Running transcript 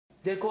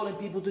They're calling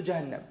people to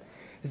Jahannam.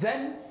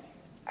 Then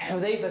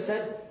Hudayfa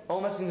said,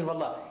 O Messenger of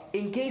Allah,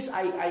 in case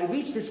I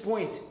reach this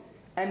point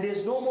and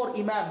there's no more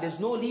imam, there's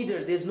no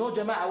leader, there's no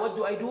jama'ah, what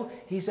do I do?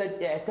 He said,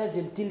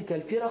 اعتزل تلك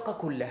الفرق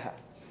كلها.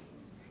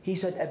 He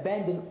said,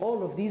 abandon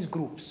all of these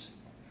groups.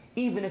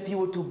 Even if you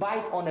were to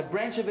bite on a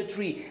branch of a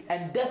tree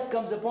and death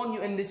comes upon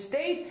you in this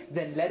state,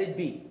 then let it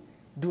be.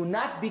 Do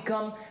not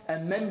become a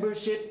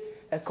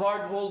membership, a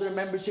card holder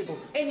membership of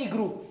any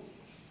group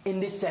in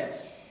this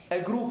sense. A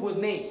group with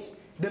names.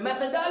 The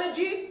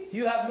methodology,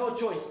 you have no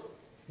choice.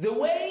 The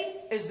way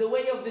is the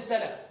way of the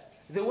Salaf.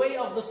 The way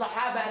of the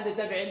Sahaba and the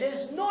Tabi'in.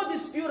 There's no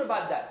dispute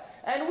about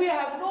that. And we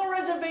have no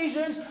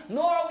reservations,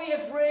 nor are we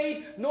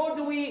afraid, nor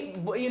do we,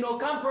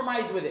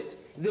 compromise with it.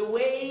 The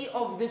way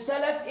of the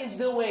Salaf is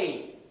the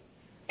way.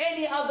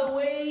 Any other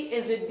way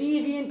is a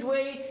deviant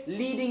way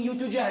leading you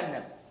to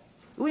Jahannam.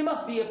 We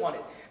must be upon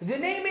it. The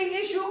naming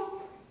issue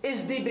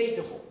is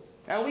debatable.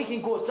 And we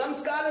can quote some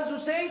scholars who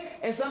say,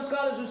 and some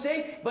scholars who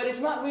say, but it's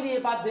not really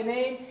about the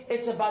name,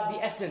 it's about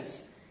the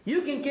essence.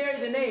 You can carry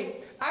the name.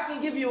 I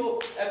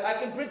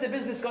can print a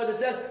business card that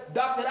says,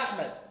 Dr.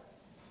 Ahmed.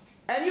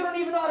 And you don't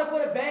even know how to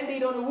put a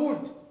band-aid on a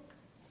wound.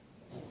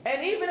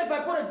 And even if I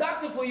put a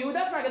doctor for you,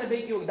 that's not going to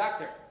make you a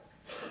doctor.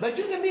 But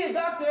you can be a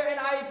doctor, and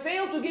I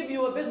fail to give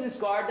you a business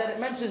card that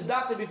mentions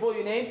doctor before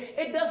your name.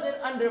 It doesn't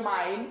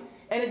undermine,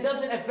 and it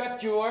doesn't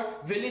affect your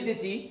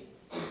validity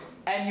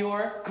and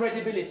your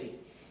credibility.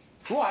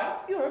 Why?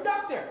 You're a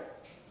doctor.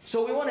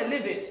 So we want to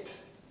live it.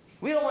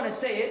 We don't want to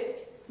say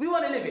it. We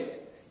want to live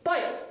it.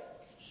 طيب.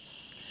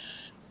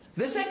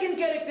 The second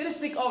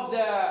characteristic of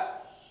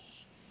that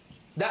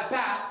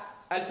path,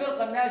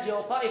 al-firqa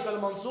al-najiyah wa ta'ifa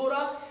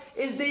al-mansura,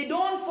 is they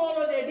don't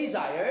follow their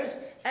desires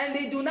and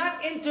they do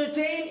not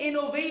entertain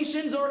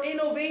innovations or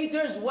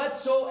innovators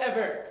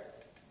whatsoever.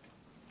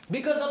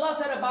 Because Allah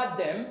said about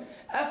them,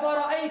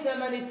 أَفَرَأَيْتَ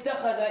مَنِ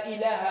اتَّخَذَ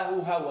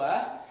إِلَهَهُ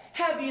هَوَاهُ.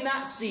 Have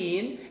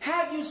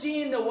you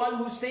seen the one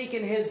who's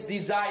taken his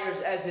desires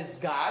as his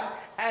God,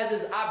 as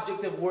his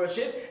object of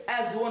worship,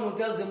 as the one who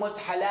tells him what's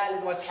halal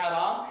and what's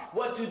haram,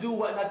 what to do,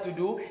 what not to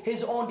do,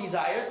 his own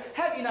desires?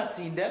 Have you not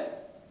seen them?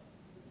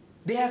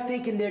 They have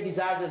taken their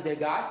desires as their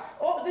God.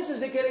 Oh, this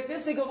is a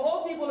characteristic of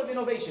all people of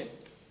innovation.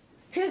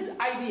 His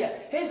idea,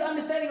 his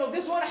understanding of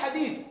this one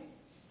hadith,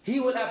 he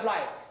will apply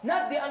it.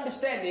 Not the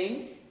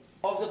understanding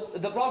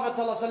of the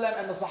Prophet ﷺ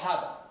and the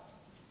Sahaba.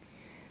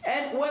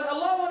 And when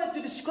Allah wanted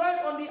to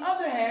describe, on the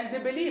other hand,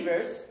 the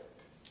believers,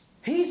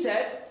 He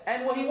said,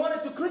 and when He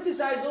wanted to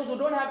criticize those who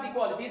don't have the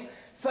qualities,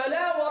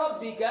 فَلَا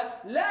وَرَبِّكَ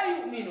لَا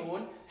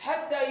يُؤْمِنُونَ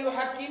حَتَّى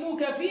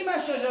يُحَكِّمُوكَ فِي مَا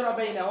شَجَرَ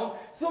بَيْنَهُمْ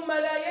ثُمَّ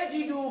لَا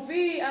يَجِدُوا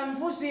فِي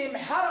أَنفُسِهِمْ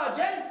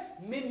حَرَجًا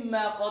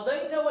مِمَّا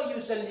قَضَيْتَ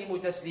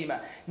وَيُسَلِّمُوا تَسْلِيمًا.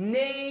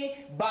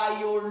 Nay, by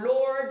your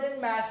Lord and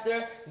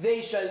Master,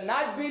 they shall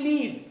not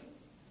believe.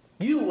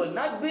 You will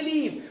not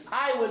believe,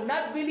 I will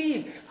not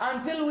believe,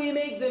 until we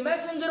make the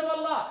Messenger of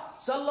Allah,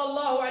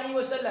 sallallahu alaihi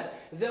wasallam,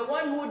 the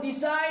one who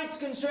decides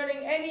concerning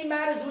any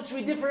matters which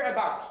we differ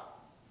about.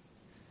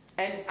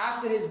 And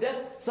after his death,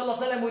 sallallahu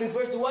alaihi wasallam, we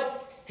refer to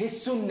what?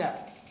 His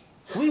sunnah.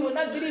 We will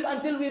not believe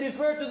until we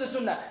refer to the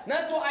sunnah.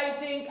 Not to I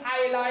think,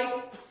 I like,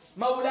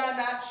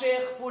 Maulana,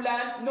 Sheikh,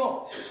 Fulan.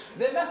 No.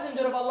 The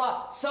Messenger of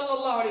Allah,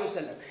 sallallahu alaihi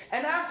wasallam.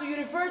 And after you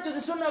refer to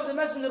the sunnah of the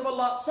Messenger of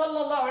Allah,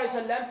 sallallahu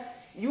alaihi wasallam,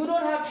 you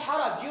don't have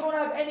haraj, you don't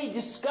have any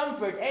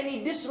discomfort,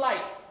 any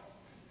dislike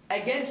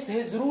against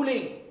his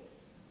ruling.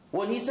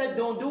 When he said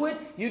don't do it,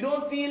 you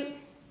don't feel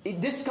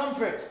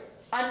discomfort,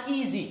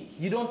 uneasy.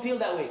 You don't feel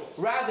that way.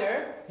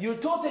 Rather, you're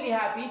totally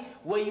happy.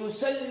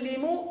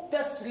 وَيُسَلِّمُ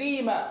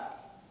تَسْلِيمًا.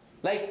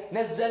 Like,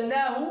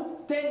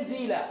 نَزَّلْنَاهُ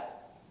تَنزِيلًا.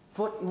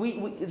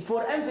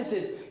 For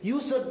emphasis,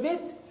 you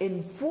submit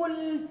in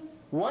full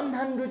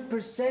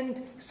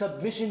 100%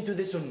 submission to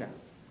the sunnah.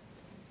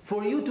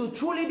 For you to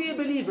truly be a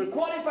believer,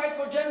 qualified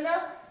for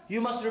Jannah,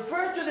 you must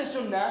refer to the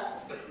Sunnah,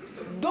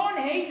 don't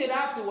hate it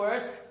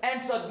afterwards,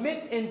 and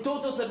submit in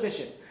total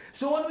submission.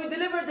 So when we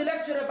delivered the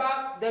lecture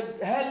about the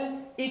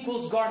hell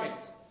equals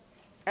garment,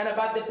 and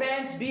about the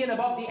pants being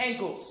above the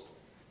ankles,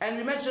 and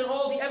we mentioned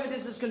all the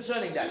evidences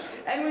concerning that,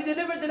 and we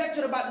delivered the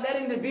lecture about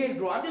letting the beard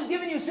grow, I'm just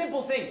giving you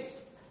simple things.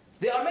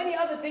 There are many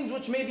other things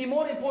which may be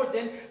more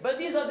important, but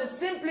these are the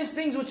simplest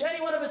things which any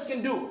one of us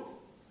can do.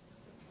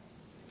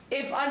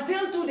 If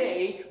until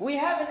today we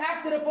haven't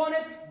acted upon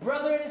it,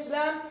 brother in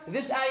Islam,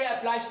 this ayah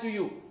applies to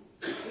you.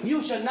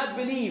 You shall not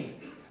believe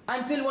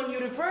until when you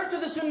refer to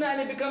the sunnah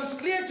and it becomes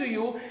clear to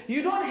you,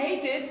 you don't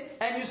hate it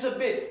and you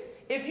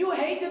submit. If you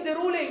hated the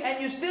ruling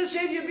and you still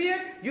shave your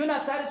beard, you're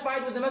not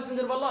satisfied with the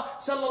Messenger of Allah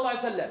sallallahu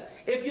alaihi wasallam.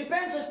 If your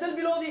pants are still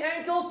below the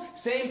ankles,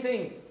 same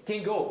thing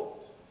can go.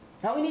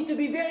 Now we need to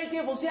be very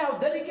careful. See how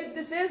delicate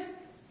this is?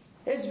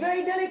 It's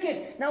very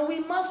delicate. Now we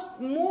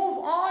must move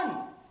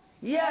on.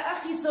 Ya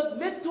akhi,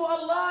 submit to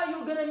Allah,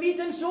 you're going to meet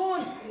Him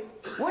soon.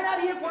 We're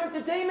not here for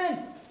entertainment.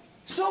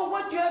 So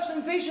what, you have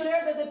some facial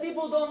hair that the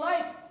people don't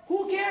like?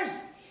 Who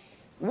cares?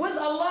 With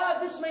Allah,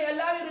 this may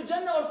allow you to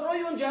Jannah or throw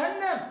you in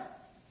Jahannam.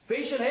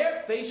 Facial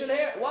hair, facial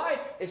hair. Why?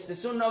 It's the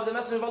sunnah of the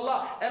Messenger of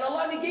Allah. And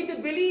Allah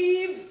negated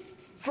belief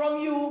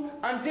from you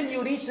until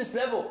you reach this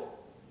level.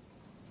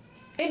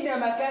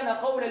 إنما كان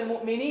قول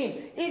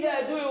المؤمنين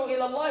إذا دعوا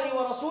إلى الله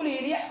ورسوله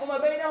ليحكم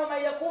بينهم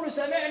أن يقولوا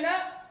سمعنا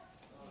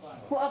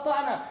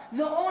وأطعنا.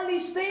 The only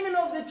statement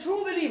of the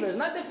true believers,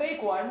 not the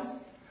fake ones,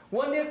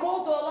 when they're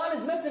called to Allah and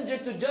His Messenger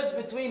to judge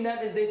between them,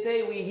 is they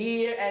say, we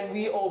hear and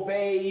we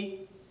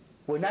obey.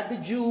 We're not the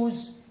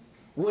Jews.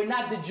 We're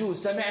not the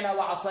Jews. سمعنا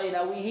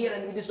وعصينا. We hear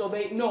and we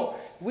disobey. No.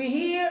 We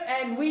hear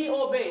and we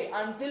obey.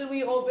 Until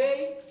we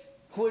obey,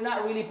 we're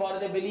not really part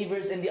of the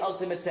believers in the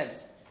ultimate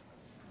sense.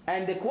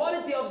 And the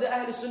quality of the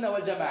Ahl Sunnah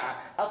wal Jama'ah,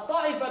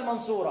 الطائفة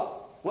المنصورة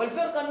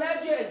والفرقة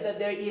الناجية, is that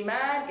their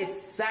iman is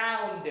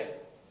sound.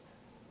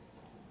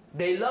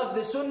 They love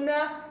the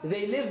Sunnah,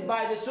 they live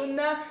by the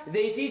Sunnah,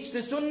 they teach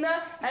the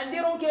Sunnah, and they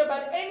don't care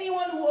about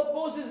anyone who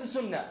opposes the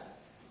Sunnah.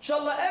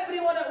 Inshallah,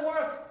 everyone at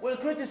work will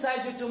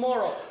criticize you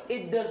tomorrow.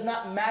 It does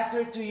not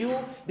matter to you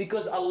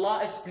because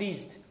Allah is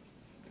pleased.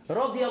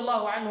 رَضِيَ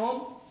اللَّهُ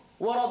عَنْهُمْ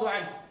وَرَضُوا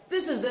عَنْهُ.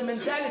 This is the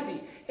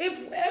mentality.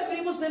 If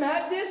every Muslim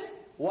had this,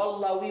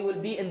 wallah, we will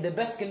be in the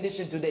best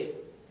condition today.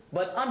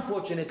 But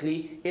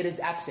unfortunately, it is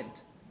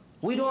absent.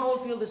 We don't all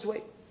feel this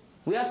way.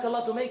 We ask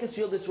Allah to make us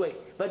feel this way.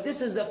 But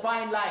this is the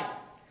fine line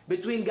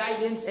between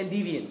guidance and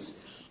deviance.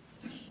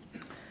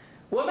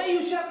 وَمَنْ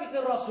يُشَاقِقِ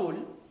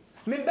الرَّسُولِ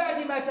مِنْ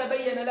بَعْدِ مَا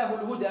تَبَيَّنَ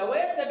لَهُ الْهُدَى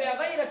وَيَتَّبِعْ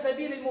غَيْرَ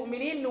سَبِيلِ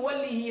الْمُؤْمِنِينَ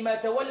نُوَلِّهِ مَا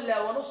تَوَلَّى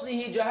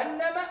وَنُصْلِهِ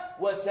جَهَنَّمَ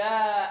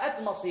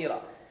وَسَاءَتْ مَصِيرًا.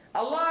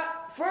 Allah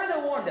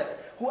further warned us,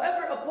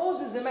 whoever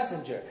opposes the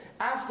messenger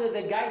after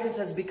the guidance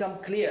has become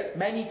clear,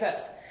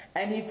 manifest,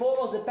 and he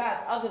follows a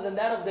path other than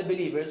that of the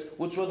believers,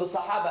 which were the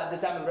Sahaba at the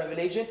time of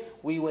revelation,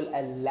 we will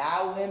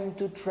allow him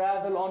to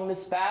travel on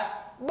this path,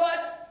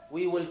 but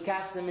we will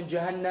cast him in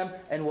Jahannam,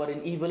 and what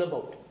an evil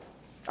abode.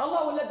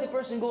 Allah will let the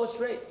person go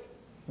astray.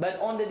 But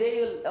on the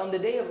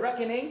day of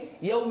reckoning,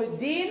 Yawm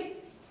al-Din,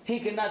 he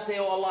cannot say,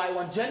 oh Allah, I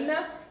want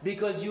Jannah,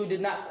 because you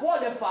did not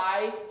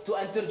qualify to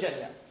enter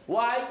Jannah.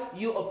 Why?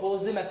 You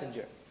oppose the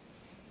messenger.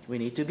 We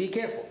need to be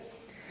careful.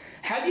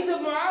 Hadith of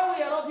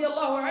Muawiyah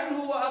radiallahu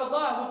anhu wa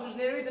ardah, which was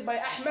narrated by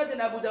Ahmad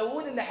and Abu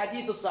Dawood in the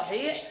Hadith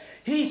al-Sahih,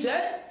 he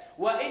said,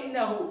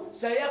 وَإِنَّهُ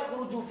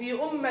سَيَخْرُجُ فِي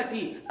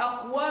أُمَّتِي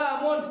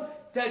أَقْوَامٌ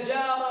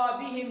تَجَارَى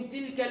بِهِمْ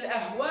تِلْكَ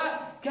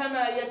الْأَهْوَاء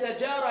كَمَا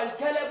يَتَجَارَى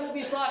الْكَلَبُ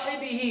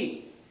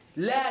بِصَاحِبِهِ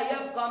لَا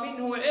يَبْقَى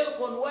مِنْهُ عِرْقٌ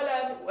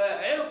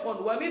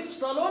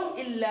وَمِفْصَلٌ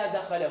إِلَّا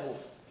دَخَلَهُ.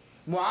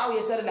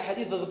 Muawiyah said in the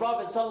Hadith of the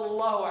Prophet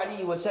sallallahu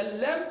alaihi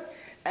wasallam,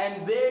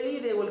 and verily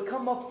they will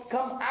come out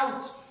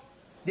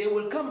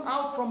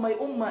from my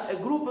ummah a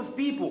group of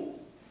people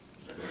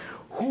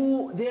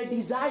who their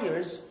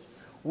desires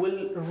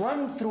will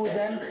run through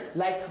them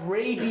like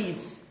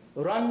rabies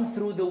run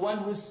through the one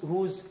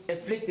who's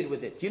afflicted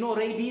with it. You know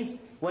rabies?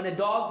 When a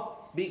dog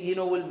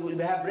will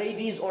have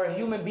rabies, or a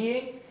human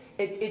being,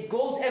 it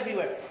goes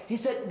everywhere. He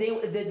said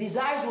the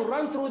desires will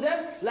run through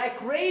them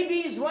like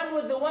rabies run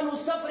with the one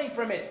who's suffering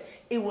from it.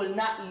 It will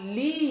not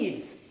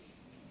leave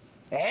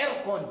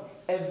عرق,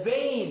 a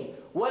vein,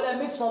 ولا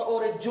مفصل,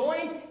 or a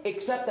joint,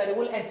 except that it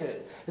will enter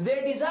it.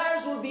 Their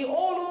desires will be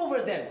all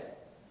over them.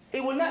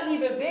 It will not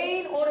leave a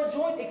vein or a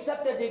joint,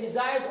 except that their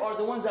desires are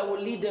the ones that will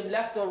lead them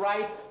left or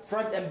right,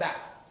 front and back.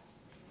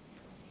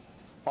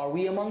 Are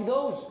we among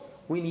those?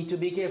 We need to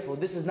be careful.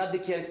 This is not the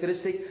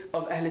characteristic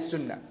of Ahl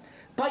Sunnah.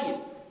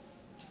 طيب.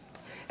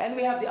 And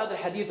we have the other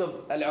hadith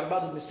of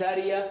Al-Irbad ibn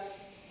Sariyah,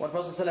 when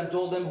Prophet ﷺ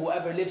told them,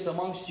 whoever lives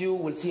amongst you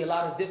will see a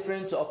lot of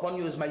difference. So upon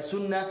you is my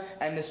sunnah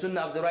and the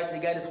sunnah of the rightly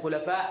guided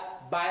khulafa.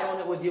 Bite on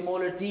it with your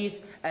molar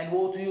teeth, and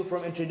woe to you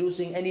from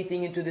introducing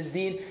anything into this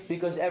deen,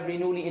 because every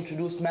newly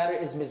introduced matter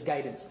is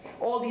misguidance.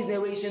 All these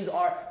narrations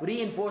are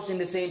reinforcing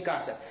the same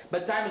concept.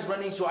 But time is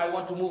running, so I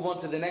want to move on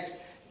to the next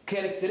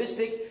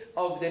characteristic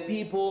of the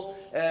people,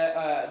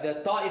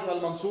 the Ta'ifa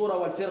al-Mansura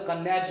wal-Firqa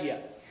al-Najiyah.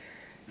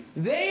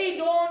 They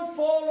don't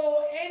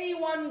follow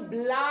anyone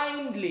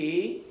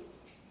blindly.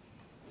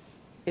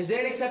 Is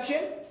there an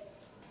exception?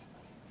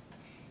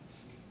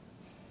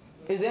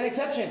 Is there an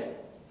exception?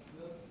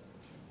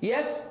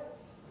 Yes?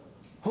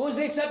 Who's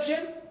the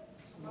exception?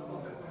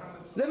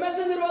 The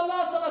Messenger of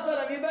Allah sallallahu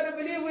alaihi wasallam. You better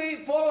believe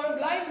we follow him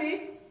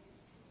blindly.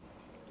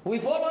 We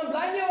follow him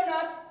blindly or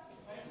not?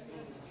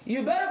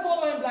 You better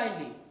follow him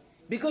blindly.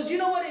 Because you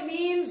know what it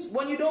means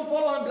when you don't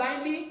follow him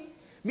blindly?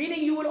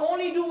 Meaning you will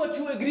only do what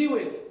you agree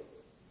with.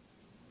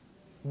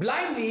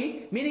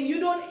 Blindly, meaning you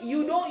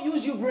don't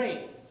use your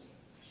brain.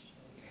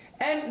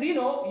 And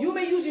you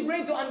may use your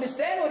brain to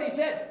understand what he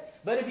said.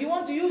 But if you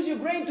want to use your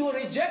brain to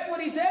reject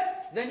what he said,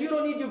 then you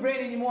don't need your brain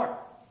anymore.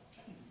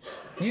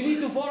 You need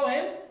to follow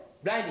him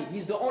blindly.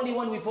 He's the only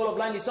one we follow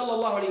blindly.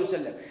 Sallallahu alayhi wa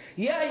sallam.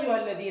 Ya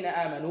ayyuhalladhina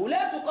amanu,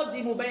 la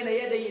tuqaddimu bayna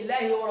yaday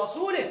Allahi wa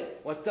rasulih,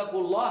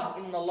 wattaqullah,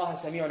 inna Allaha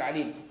sami'un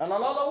alim. And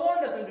Allah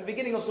warned us in the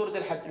beginning of Surah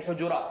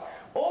Al-Hujurat.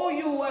 O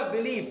you who have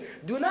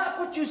believed, do not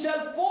put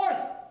yourself forth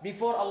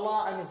before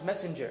Allah and His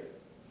Messenger.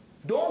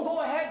 Don't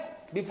go ahead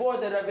before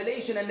the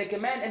revelation and the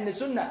command and the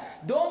sunnah.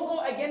 Don't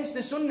go against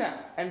the sunnah,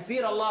 and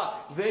fear Allah.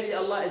 Verily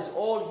Allah is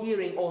all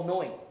hearing, all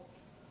knowing.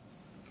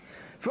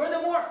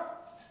 Furthermore,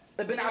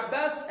 Ibn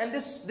Abbas, and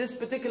this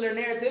particular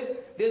narrative,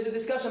 there's a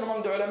discussion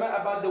among the ulama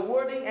about the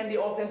wording and the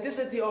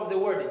authenticity of the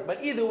wording.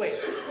 But either way,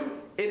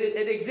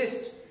 it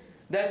exists.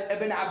 That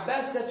Ibn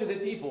Abbas said to the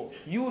people,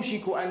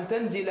 يُوشِكُ أَن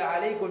تَنْزِلَ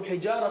عَلَيْكُمْ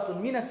حِجَارَةٌ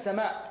مِنَ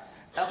السَّمَاءِ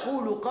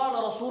أَقُولُ قَالَ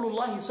رَسُولُ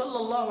اللَّهِ صَلَّى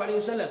اللَّهُ عَلَيْهِ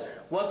وسلم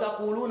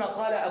وَتَقُولُونَ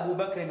قَالَ أَبُو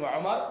بَكْرٍ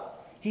وَعُمَرٍ.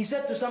 He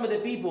said to some of the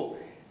people,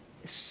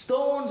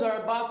 stones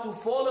are about to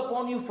fall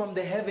upon you from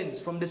the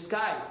heavens, from the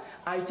skies.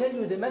 I tell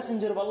you, the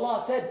Messenger of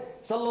Allah said,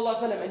 sallallahu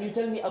alaihi wasallam, and you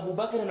tell me Abu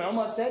Bakr and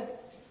Umar said,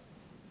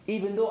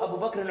 even though Abu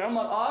Bakr and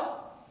Umar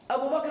are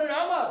Abu Bakr and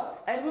Umar,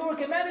 and we were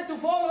commanded to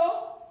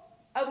follow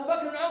Abu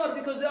Bakr and Umar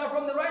because they are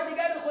from the rightly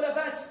guided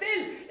Khulafa.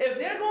 Still, if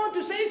they're going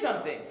to say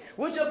something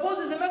which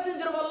opposes the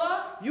Messenger of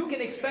Allah, you can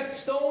expect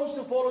stones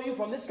to follow you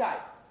from the sky.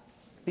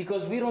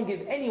 Because we don't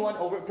give anyone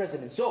over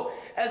precedence. So,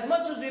 as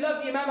much as we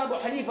love Imam Abu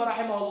Hanifa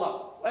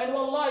rahimahullah, and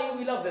wallahi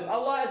we love him,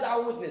 Allah is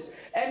our witness,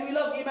 and we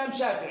love Imam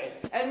Shafi'i,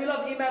 and we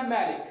love Imam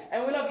Malik,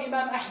 and we love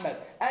Imam Ahmad,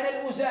 and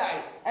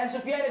Al-Uza'i, and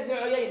Sufyan ibn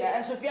Uyayna,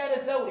 and Sufyan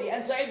al-Thawri,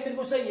 and Sa'id ibn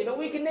Musayyib, and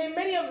we can name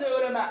many of the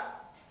ulama.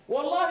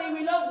 Wallahi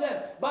we love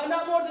them, but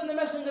not more than the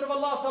Messenger of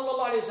Allah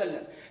sallallahu alayhi wa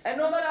sallam. And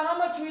no matter how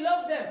much we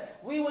love them,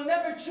 we will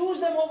never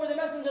choose them over the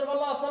Messenger of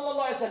Allah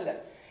sallallahu alayhi wa sallam.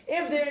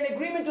 If they're in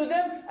agreement with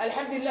them,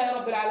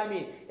 Alhamdulillah Rabbil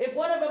Alameen. If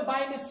one of them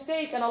by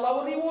mistake, and Allah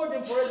will reward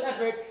him for his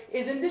effort,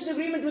 is in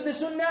disagreement with the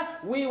Sunnah,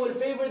 we will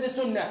favor the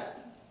Sunnah.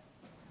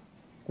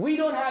 We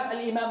don't have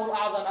Al-Imam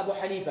Al-A'zam Abu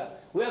Hanifa.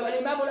 We have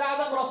Al-Imam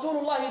Al-A'zam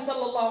Rasulullah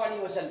sallallahu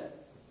alayhi wa sallam.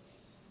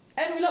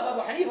 And we love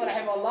Abu Hanifa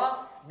rahimahullah,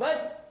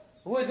 but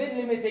within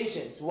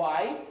limitations.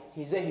 Why?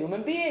 He's a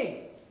human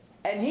being.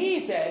 And he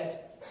said,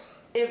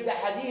 if the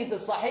hadith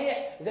is sahih,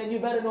 then you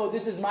better know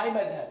this is my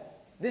madhab.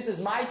 This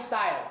is my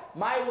style,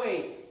 my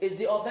way is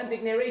the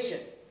authentic narration.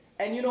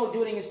 And you know,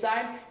 during his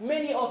time,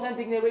 many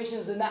authentic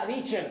narrations did not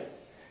reach him.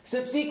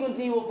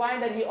 Subsequently, you will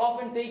find that he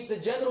often takes the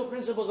general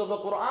principles of the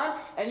Quran,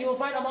 and you will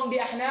find among the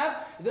Ahnaf,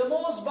 the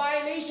most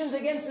violations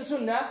against the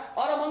Sunnah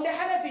are among the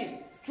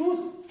Hanafis.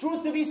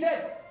 Truth to be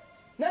said.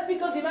 Not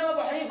because Imam Abu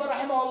Hanifa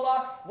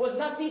rahimahullah was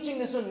not teaching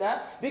the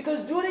Sunnah,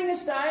 because during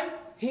his time,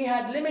 he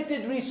had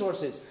limited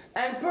resources.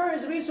 And per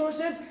his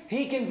resources,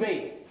 he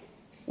conveyed.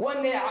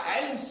 One day,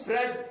 ilm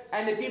spread,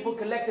 and the people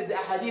collected the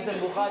ahadith of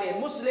Bukhari and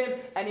Muslim,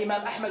 and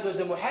Imam Ahmad was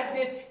a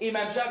muhaddith,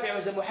 Imam Shafi'i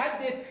was a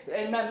muhaddith,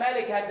 Imam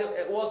Malik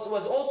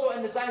was also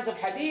in the science of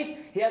hadith,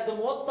 he had the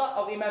muwatta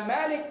of Imam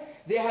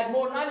Malik, they had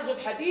more knowledge of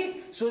hadith,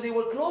 so they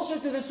were closer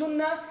to the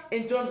sunnah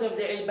in terms of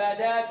the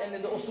ibadat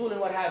and the usul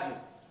and what have you.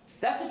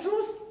 That's the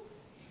truth.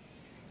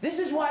 This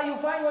is why you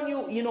find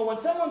when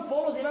someone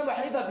follows Imam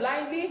Abu Hanifa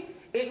blindly,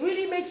 it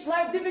really makes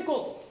life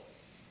difficult.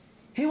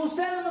 He will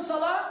stand in the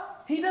salah,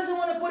 he doesn't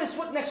want to put his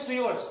foot next to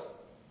yours.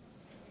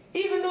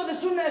 Even though the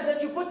sunnah is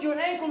that you put your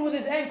ankle with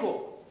his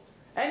ankle.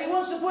 And he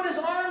wants to put his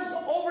arms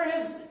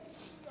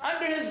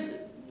under his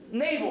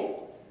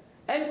navel.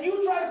 And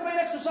you try to pray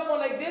next to someone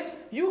like this,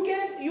 you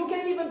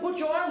can't even put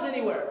your arms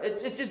anywhere.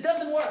 It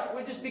doesn't work.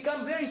 We just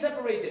become very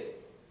separated.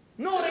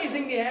 No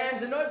raising the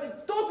hands, and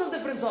total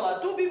different salah.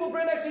 Two people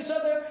pray next to each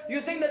other,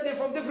 you think that they're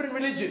from different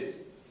religions.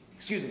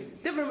 Excuse me.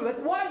 Different,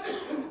 but why?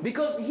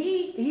 Because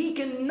he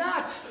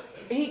cannot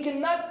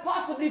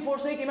possibly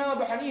forsake Imam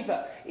Abu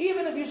Hanifa.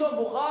 Even if you saw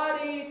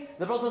Bukhari,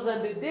 the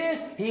Prophet did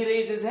this, he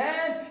raised his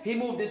hands, he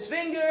moved his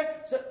finger.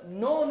 So,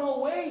 no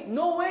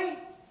way.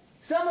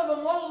 Some of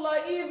them,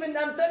 wallah, even,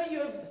 I'm telling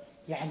you,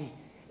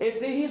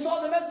 if he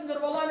saw the Messenger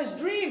of Allah in his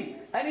dream,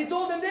 and he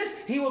told him this,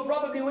 he would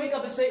probably wake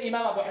up and say,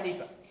 Imam Abu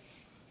Hanifa.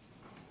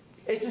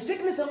 It's a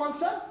sickness among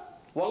some.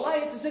 Wallahi,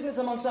 it's a sickness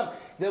among some.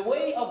 The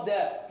way of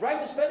the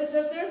righteous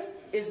predecessors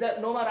is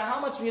that no matter how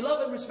much we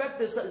love and respect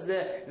the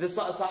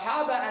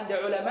Sahaba and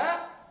the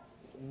ulama,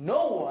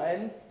 no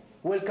one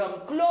will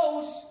come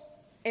close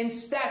in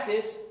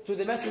status to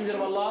the Messenger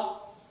of Allah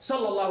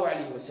sallallahu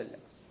alayhi wa sallam.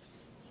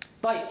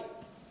 طيب.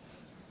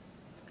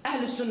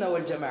 أهل السنة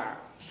والجماعة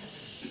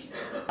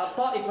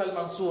الطائفة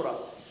المنصورة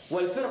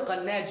والفرقة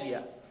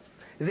الناجية,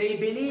 they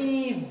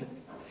believe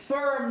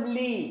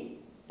firmly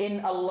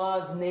in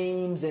Allah's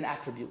names and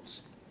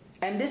attributes.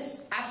 And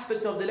this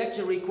aspect of the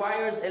lecture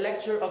requires a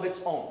lecture of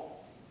its own.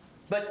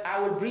 But I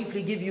will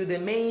briefly give you the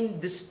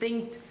main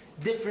distinct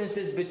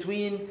differences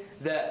between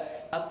the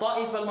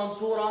At-Ta'if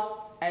al-Mansura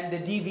and the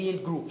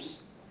deviant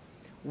groups.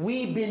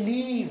 We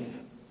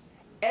believe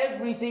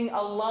everything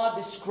Allah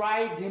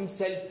described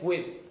Himself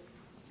with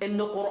in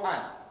the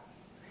Quran.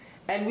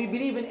 And we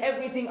believe in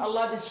everything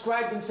Allah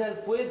described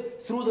Himself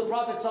with through the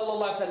Prophet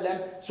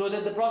ﷺ, so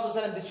that the Prophet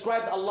ﷺ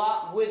described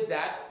Allah with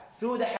that through the